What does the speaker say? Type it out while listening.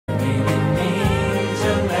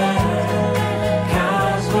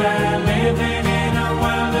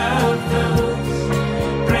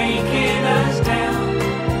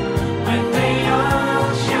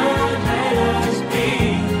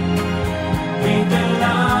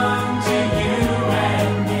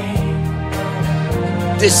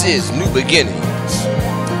This is New Beginnings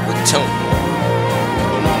with Tony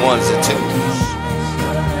on the ones and twos.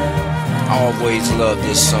 I always love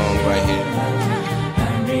this song right here.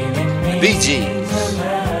 Bee Gees,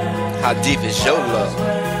 How Deep Is Your Love?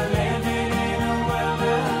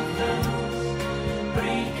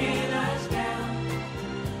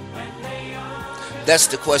 That's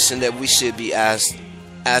the question that we should be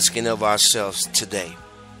asking of ourselves today.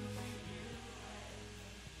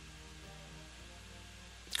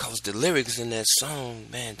 Because the lyrics in that song,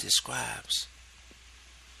 man, describes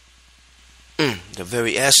the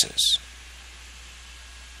very essence.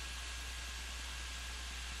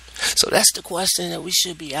 So that's the question that we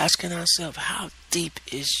should be asking ourselves. How deep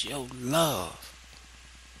is your love?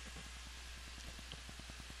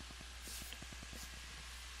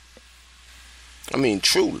 I mean,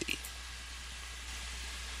 truly.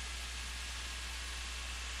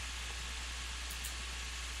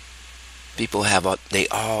 People have their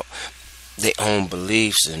own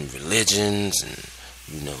beliefs and religions, and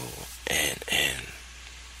and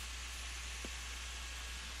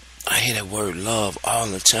I hear that word love all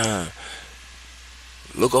the time.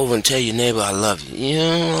 Look over and tell your neighbor I love you.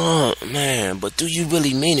 Yeah, man, but do you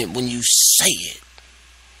really mean it when you say it?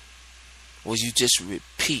 Or you just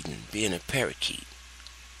repeating, being a parakeet?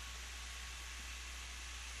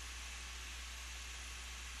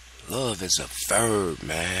 Love is a verb,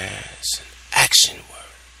 man. It's an action word.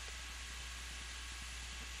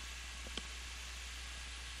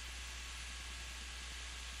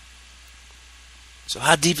 So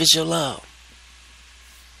how deep is your love?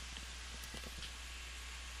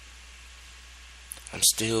 I'm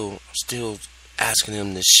still asking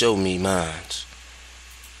him to show me mine.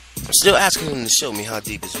 I'm still asking him to show me how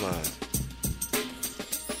deep is mine.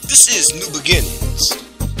 This is New Beginnings.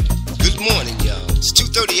 Good morning, y'all. It's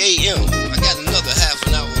 2:30 a.m. I got another half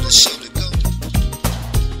an hour of the show to go.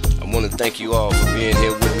 I want to thank you all for being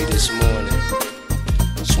here with me this morning.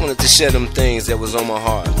 Just wanted to share them things that was on my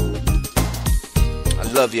heart.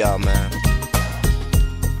 I love y'all, man.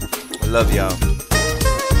 I love y'all.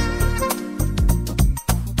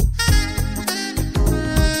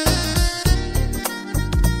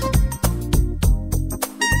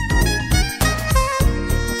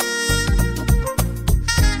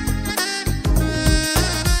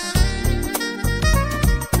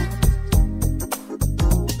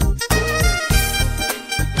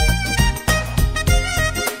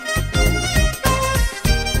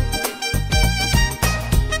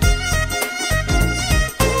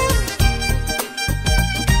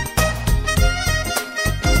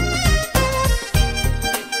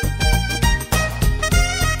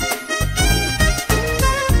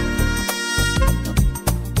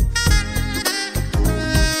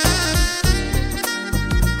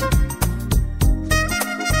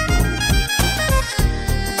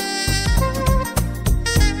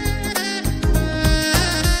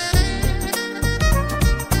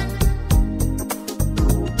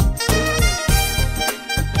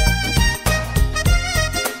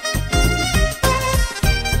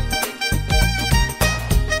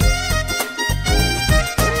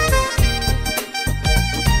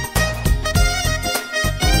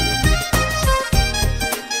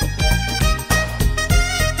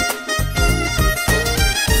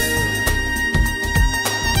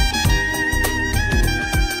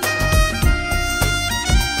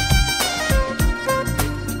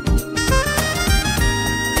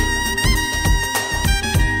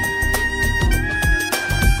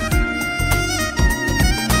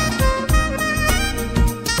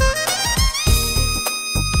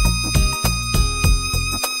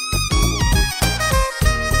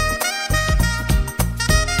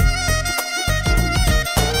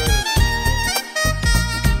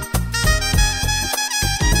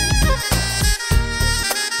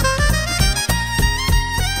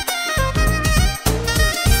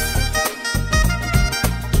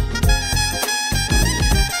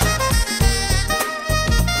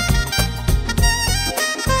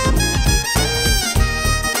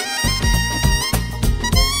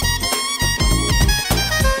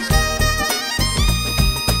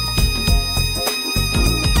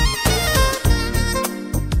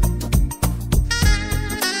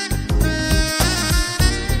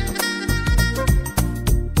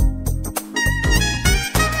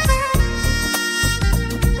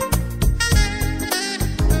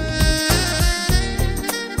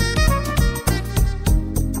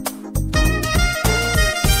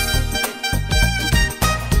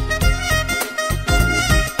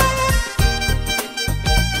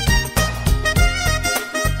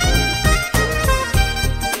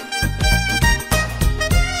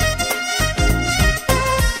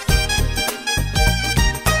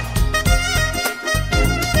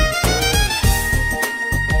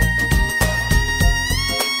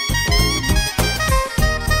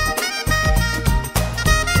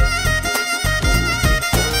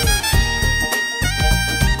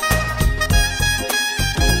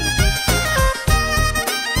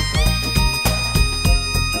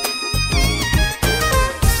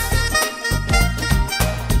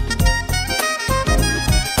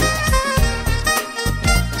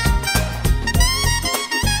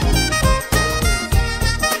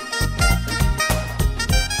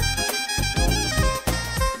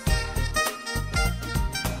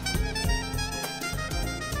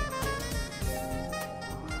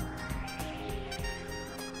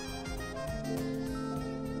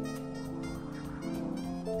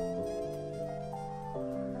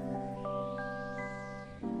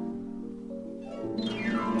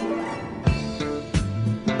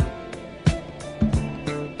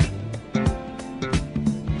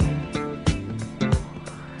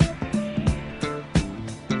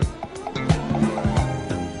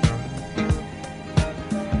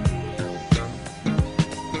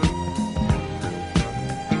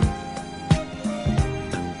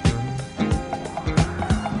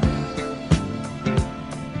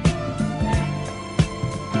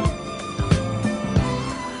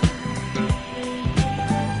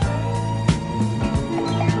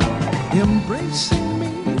 embracing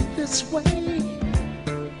me this way.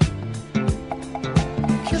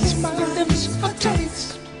 Kiss my lips a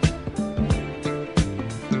taste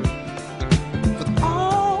with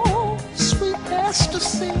all sweet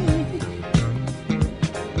ecstasy.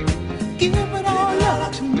 Give it all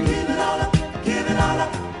up to me. Give it all up. Give it all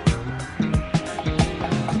up.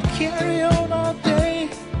 Carry on all day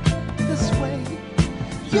this way.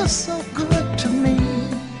 You're so good to me.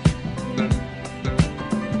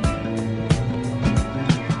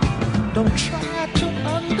 Don't try to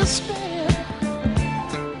understand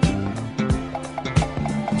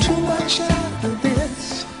too much after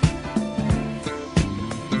this.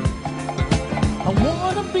 I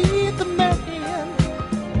wanna be the man.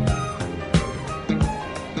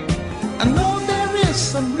 I know there is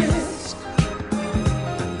some risk.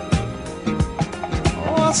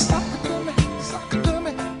 Oh, suck it to me, suck it to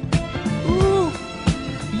me. Ooh,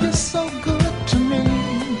 you're so good to me.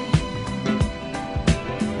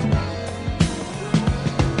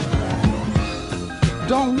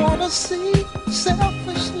 Don't wanna see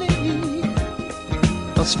selfishly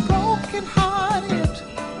us broken hearted.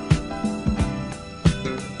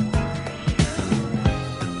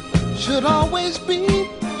 Should always be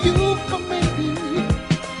you for me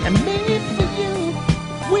and me for you.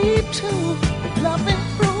 We two loving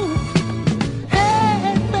through.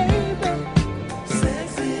 Hey baby,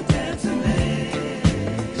 sexy dancing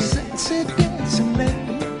legs, sexy dancing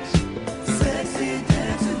legs, sexy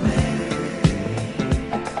dancing legs.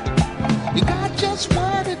 You got just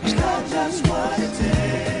what it takes. Got just what it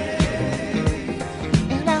takes.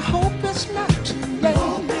 And I hope it's not too late.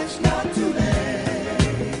 Hope it's not too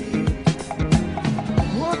late.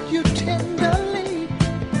 Want you tenderly.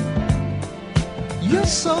 You're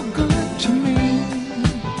so good to me.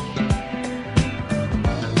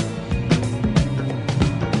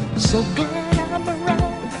 So glad I'm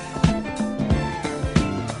around.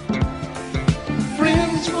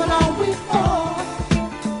 Friends, what are we for?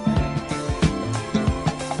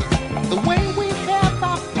 The way we have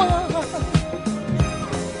our fun,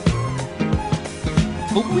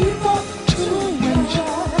 but we want to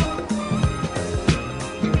enjoy.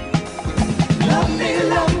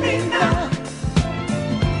 Love me now.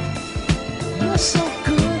 You're so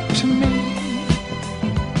good to me.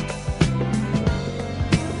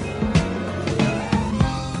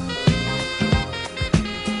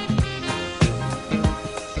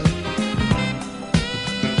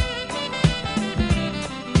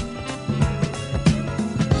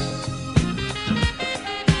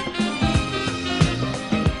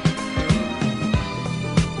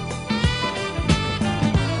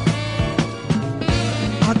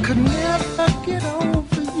 I could never get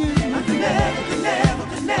over you. I could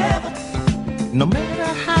never. No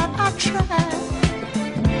matter how I try.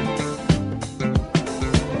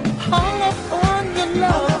 Hung up on your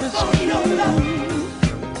love is true.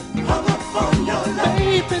 Hung up on your love.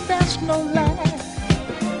 Baby, that's no lie.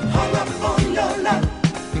 Hung up on your love.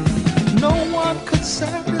 No one could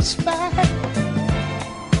satisfy.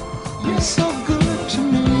 You're so good to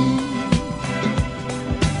me.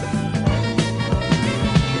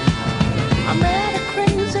 I'm at a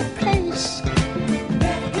crazy place.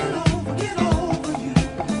 Never get over you.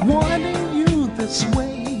 Wanting you this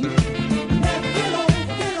way. Never get over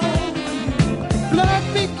you. Blood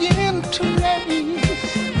begin to race.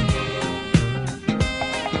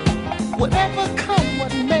 Whatever come,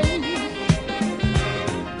 what may.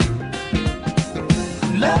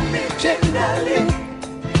 Love me tenderly.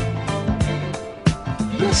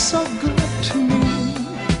 You're so good to me.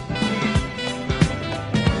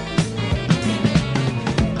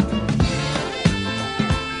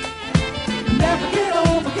 Never get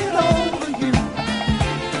over you.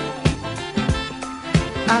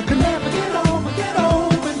 I could never get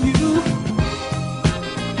over you.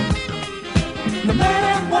 No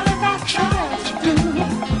matter what I try to do.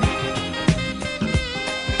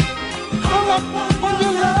 Hung up on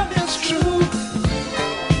your love is true.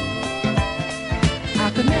 I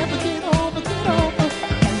could never get over.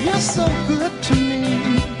 You're so good to me.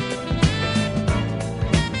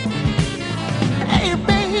 Hey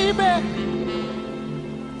baby.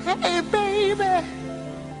 Hey baby.